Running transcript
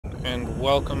and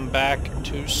welcome back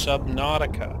to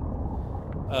Subnautica.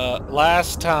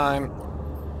 Last time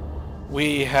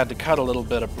we had to cut a little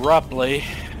bit abruptly,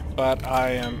 but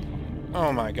I am...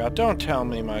 Oh my god, don't tell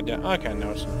me my dad... Okay,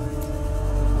 no.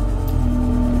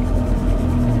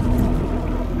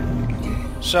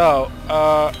 So,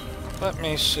 let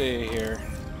me see here.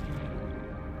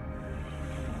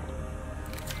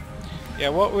 Yeah,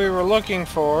 what we were looking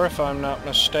for, if I'm not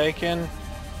mistaken,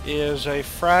 is a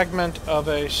fragment of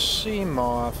a sea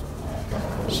moth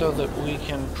so that we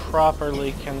can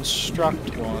properly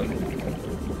construct one.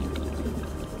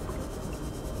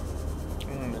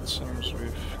 It seems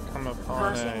we've come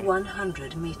upon Passing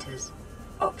 100 meters.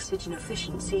 Oxygen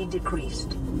efficiency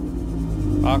decreased.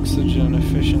 Oxygen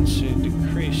efficiency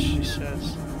decreased, she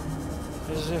says.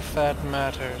 As if that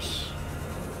matters.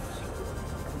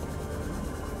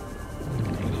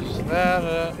 Is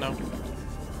that no.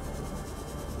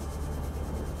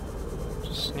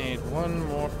 Just need one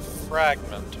more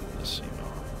fragment of the sea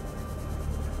moth.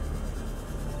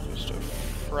 Just a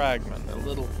fragment, a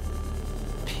little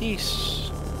piece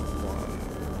one.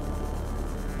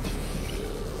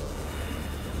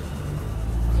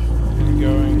 And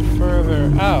going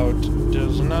further out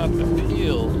does not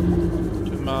appeal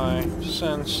to my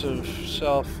sense of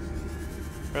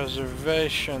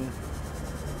self-preservation.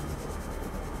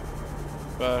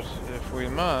 But if we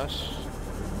must,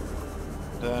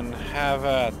 then have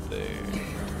at thee.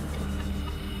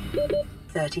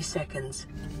 30 seconds.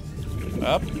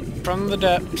 Up from the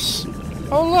depths.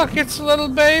 Oh look, it's little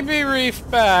baby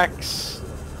reefbacks.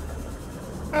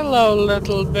 Hello,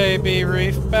 little baby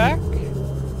reefback.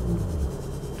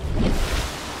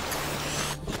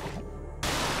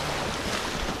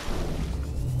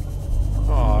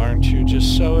 Oh, aren't you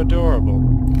just so adorable?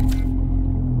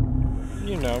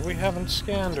 You know, we haven't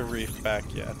scanned a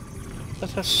reefback yet.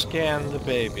 Let us scan the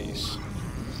babies.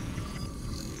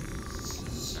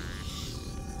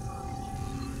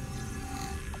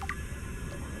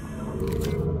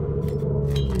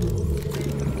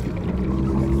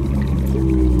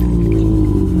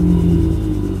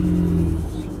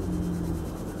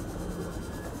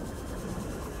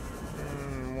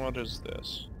 What is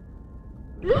this?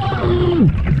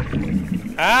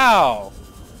 Ow!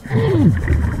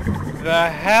 The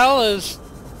hell is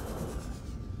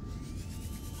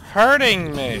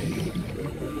hurting me?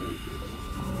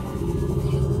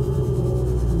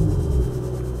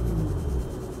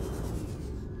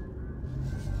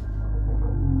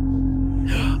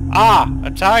 Ah, a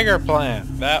tiger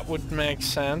plant. That would make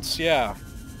sense, yeah.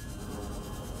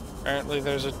 Apparently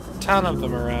there's a ton of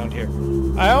them around here.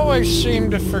 I always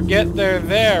seem to forget they're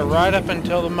there right up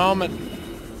until the moment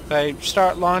they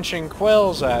start launching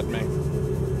quills at me.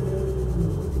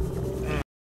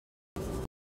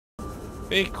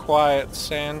 Be quiet,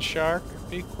 sand shark.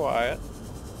 Be quiet.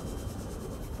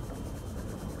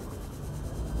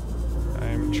 I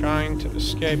am trying to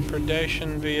escape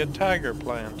predation via tiger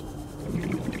plant.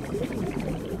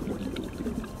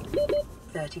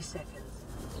 30 seconds.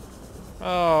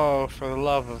 Oh, for the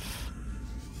love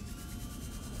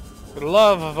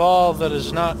of all that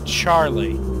is not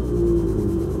Charlie.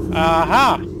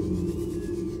 Aha!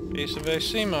 Piece of a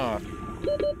sea moth.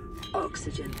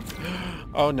 Oxygen.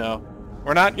 Oh no.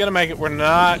 We're not gonna make it. We're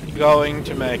not going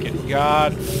to make it.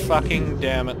 God fucking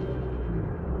damn it.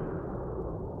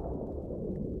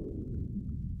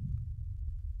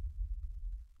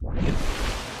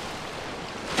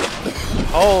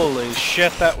 Holy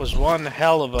shit, that was one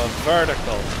hell of a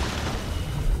vertical.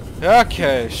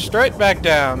 Okay, straight back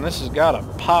down. This has gotta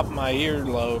pop my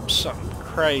earlobes. Something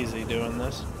crazy doing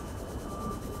this.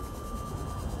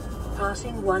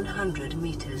 Passing 100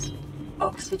 meters.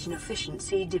 Oxygen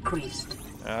efficiency decreased.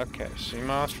 Okay, sea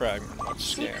moth fragment. Let's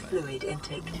Seek scan it. fluid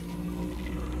intake.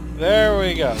 There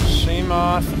we go. Sea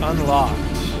moth unlocked.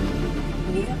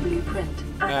 New blueprint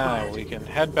acquired. Now we can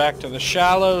head back to the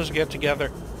shallows, get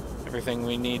together everything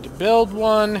we need to build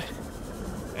one,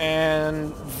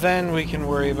 and then we can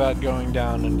worry about going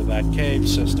down into that cave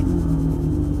system.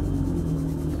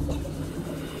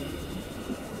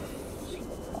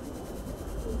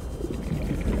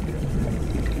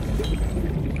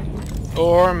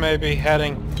 Or maybe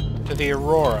heading to the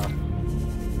Aurora.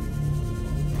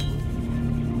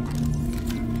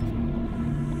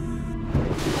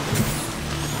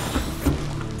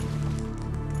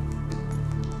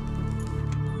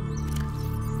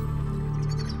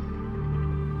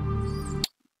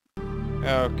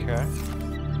 Okay.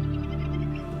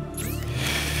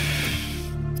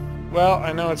 Well,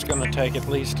 I know it's going to take at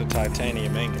least a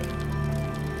titanium ingot.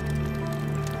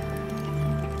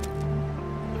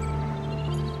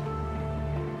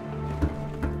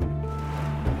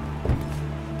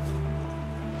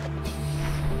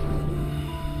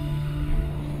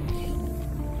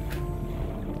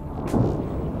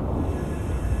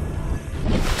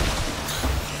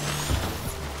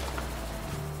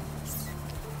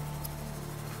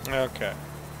 Okay.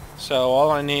 So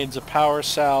all I need is a power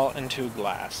cell and 2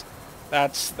 glass.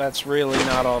 That's really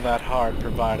not all that hard,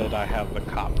 provided I have the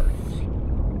copper.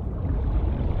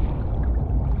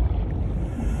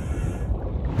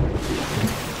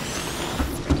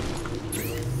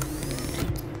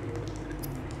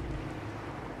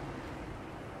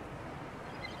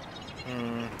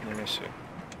 Let me see.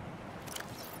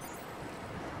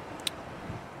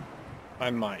 I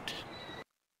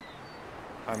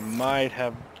might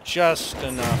have just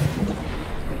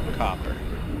enough copper.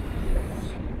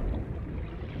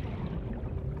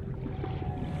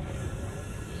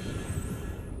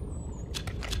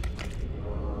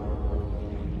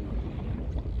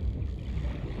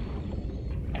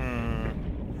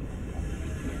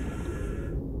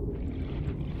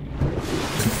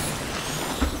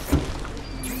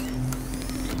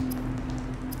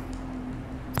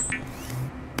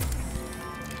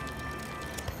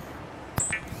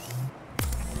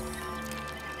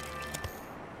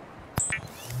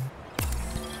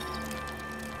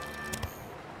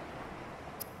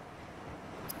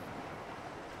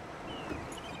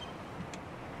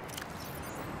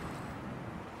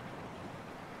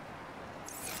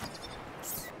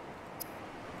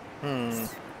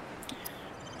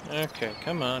 Okay,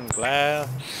 come on, glass.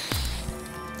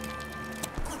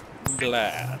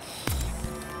 Glass.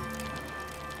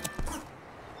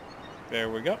 There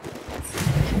we go.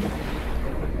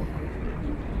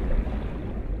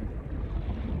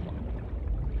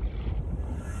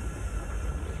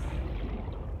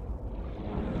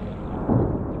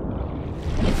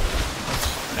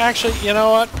 Actually, you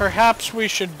know what? Perhaps we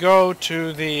should go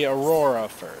to the Aurora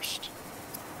first.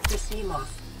 The sea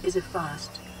moth is a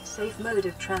fast, safe mode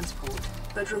of transport,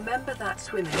 but remember that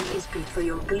swimming is good for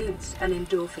your glutes and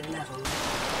endorphin levels.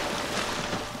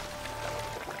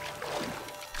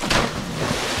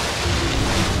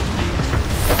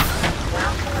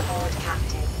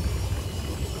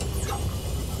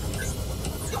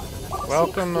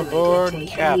 Welcome aboard,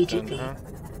 Captain, huh?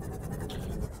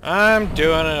 I'm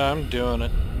doing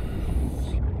it.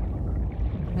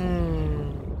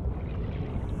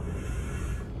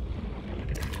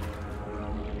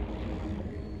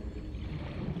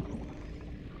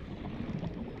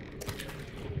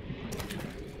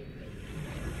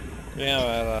 Yeah,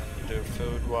 that'll have to do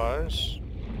food-wise.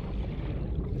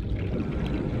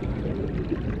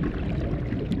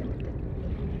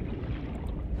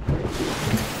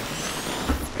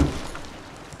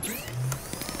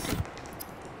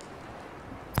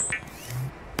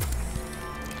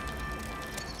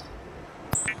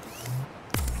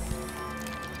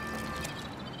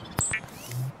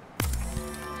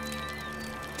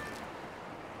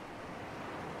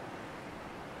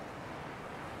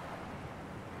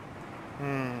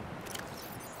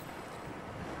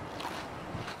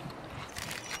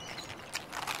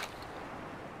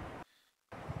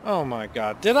 Oh my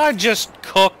god, did I just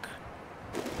cook?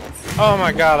 Oh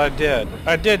my god, I did.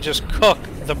 I did just cook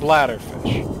the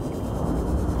bladderfish.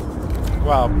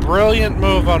 Wow, brilliant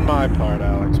move on my part,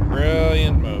 Alex.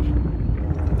 Brilliant move.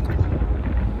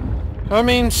 I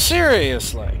mean,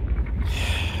 seriously.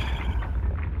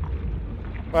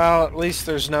 Well, at least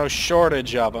there's no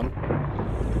shortage of them.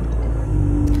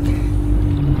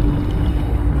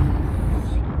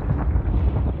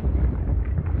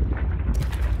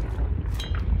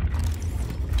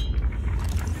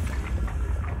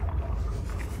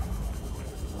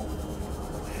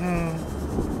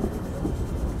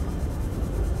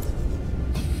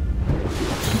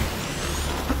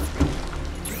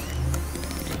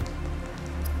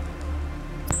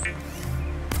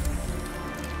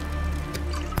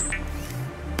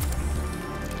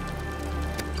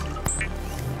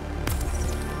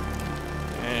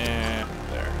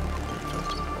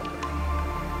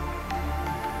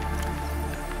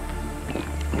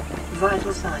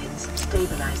 Vital signs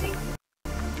stabilizing.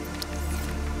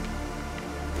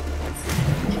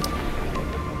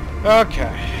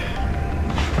 Okay.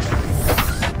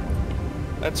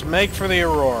 Let's make for the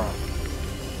Aurora.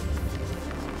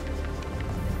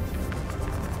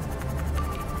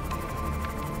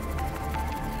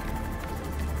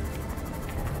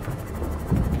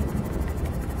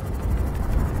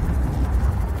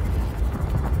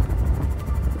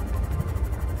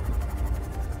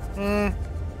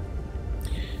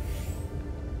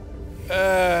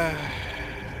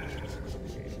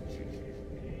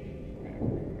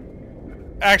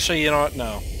 Actually, you know what?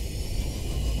 No.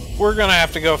 We're gonna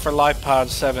have to go for Life Pod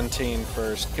 17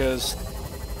 first, because,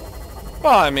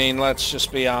 well, I mean, let's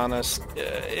just be honest.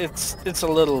 It's a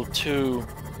little too...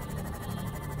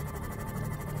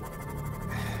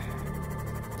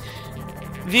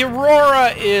 The Aurora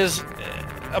is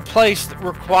a place that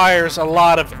requires a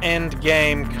lot of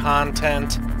end-game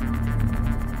content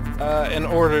in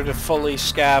order to fully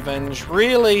scavenge.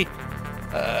 Really,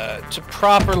 to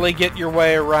properly get your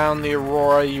way around the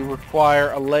Aurora, you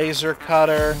require a laser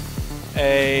cutter,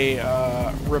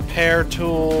 a repair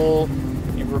tool,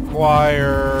 you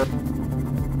require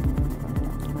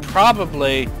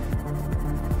probably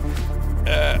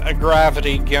a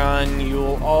gravity gun.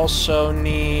 You'll also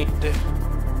need...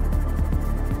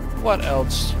 What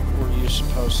else were you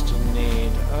supposed to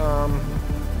need?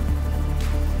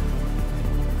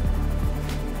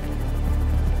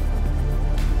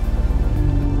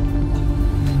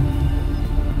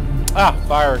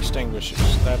 Fire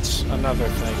extinguishers. That's another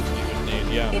thing you would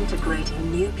need, yeah.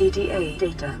 Integrating new PDA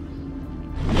data.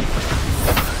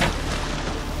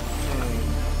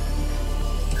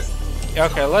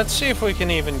 Okay, let's see if we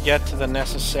can even get to the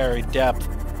necessary depth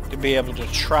to be able to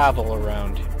travel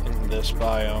around in this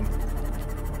biome.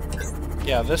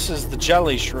 Yeah, this is the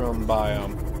jelly shroom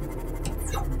biome.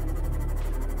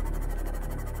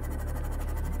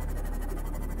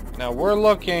 Now we're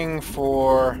looking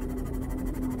for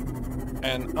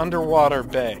an underwater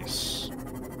base.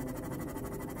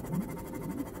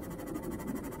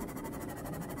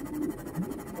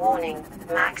 Warning,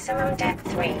 maximum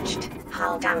depth reached.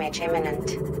 Hull damage imminent.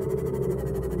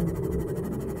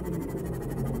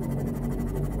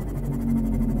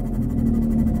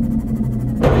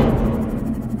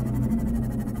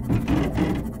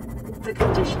 The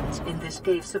conditions in this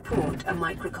cave support a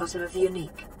microcosm of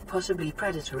unique, possibly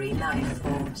predatory life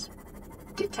forms.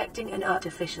 Detecting an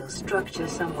artificial structure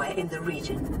somewhere in the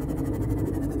region.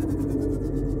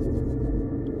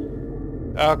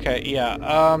 Okay,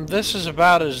 yeah, this is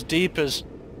about as deep as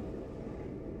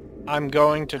I'm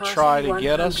going to try to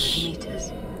get us.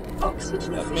 Meters.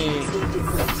 Oxygen efficiency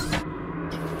decreased.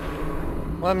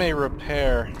 Let me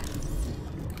repair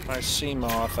my sea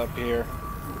moth up here.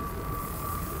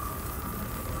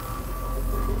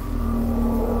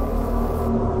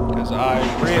 Because I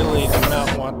really do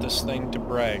not want this thing to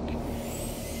break.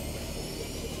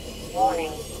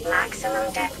 Warning,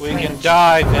 maximum depth We can reached.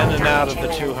 dive in Hull and out of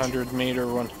damage the imminent. 200 meter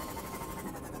one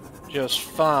just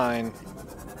fine.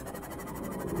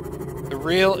 The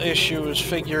real issue is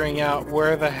figuring out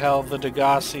where the hell the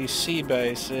Degassi sea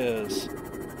base is,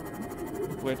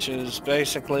 which is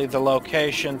basically the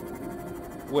location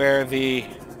where the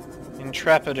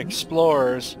intrepid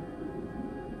explorers...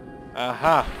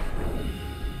 Aha!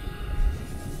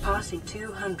 Passing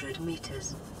 200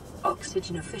 meters.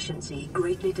 Oxygen efficiency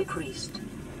greatly decreased.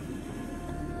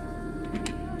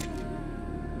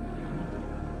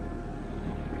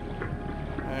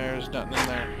 There's nothing in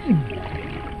there.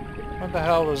 What the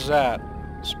hell was that?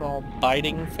 Small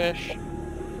biting fish?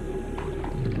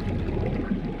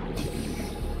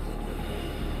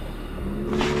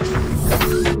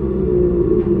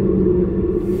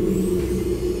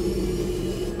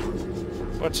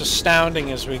 What's astounding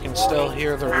is we can still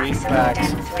hear the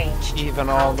reedbacks even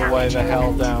all the way the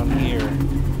hell down here.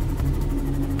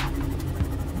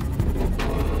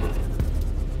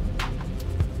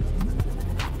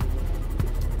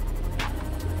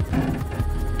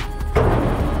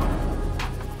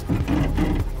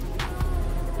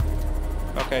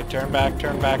 Okay, turn back,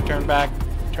 turn back, turn back,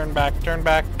 turn back, turn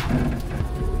back.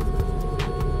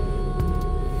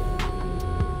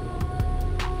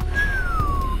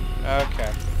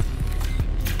 Okay.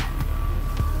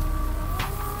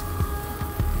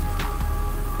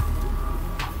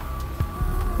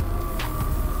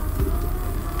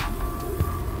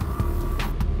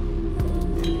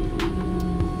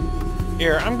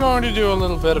 Here, I'm going to do a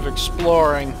little bit of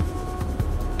exploring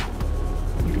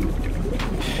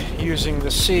using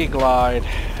the Sea Glide.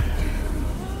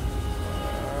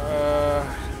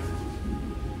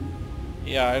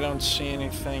 Yeah, I don't see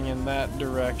anything in that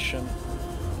direction.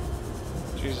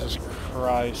 Jesus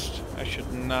Christ, I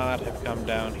should not have come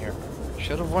down here.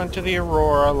 Should have went to the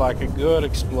Aurora like a good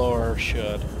explorer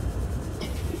should.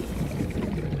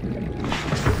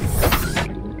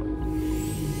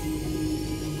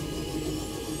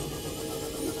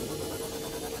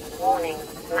 Warning,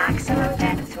 maximum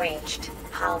depth reached.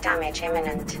 Hull damage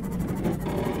imminent.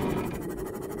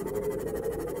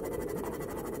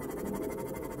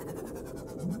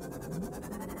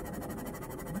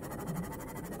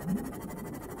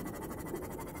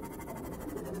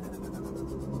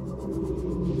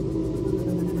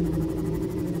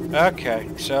 Okay,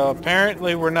 so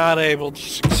apparently we're not able to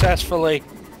successfully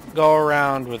go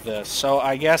around with this, so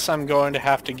I guess I'm going to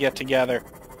have to get together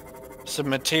some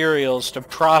materials to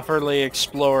properly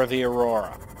explore the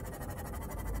Aurora.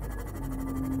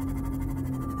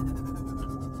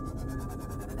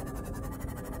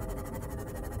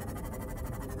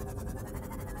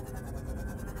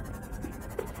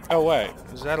 Oh wait,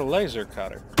 is that a laser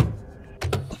cutter?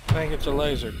 I think it's a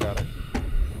laser cutter.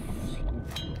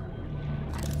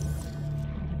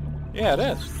 Yeah, it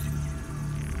is.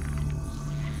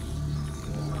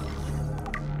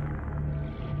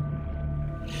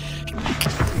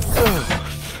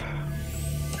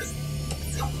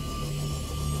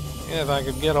 Yeah, if I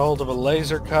could get a hold of a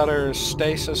laser cutter,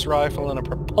 stasis rifle, and a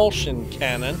propulsion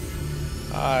cannon,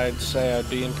 I'd say I'd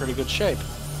be in pretty good shape.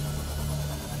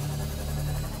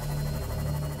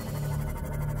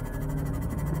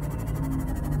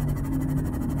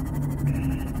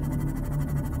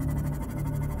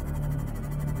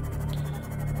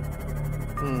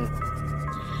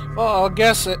 Well, I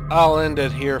guess I'll end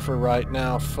it here for right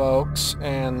now, folks,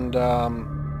 and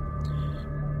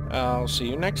I'll see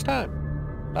you next time.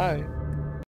 Bye.